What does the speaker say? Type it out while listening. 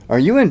Are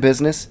you in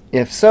business?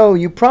 If so,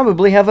 you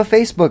probably have a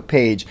Facebook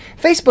page.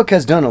 Facebook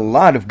has done a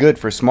lot of good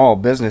for small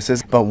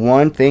businesses, but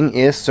one thing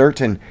is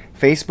certain.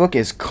 Facebook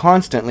is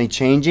constantly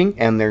changing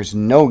and there's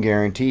no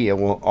guarantee it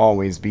will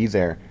always be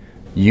there.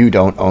 You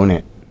don't own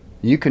it.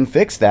 You can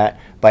fix that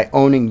by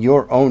owning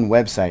your own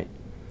website.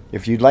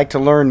 If you'd like to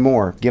learn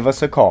more, give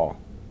us a call,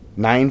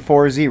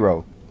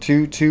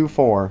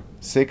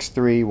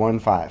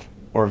 940-224-6315,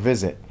 or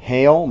visit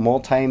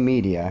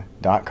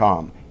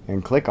halemultimedia.com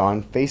and click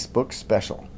on Facebook Special.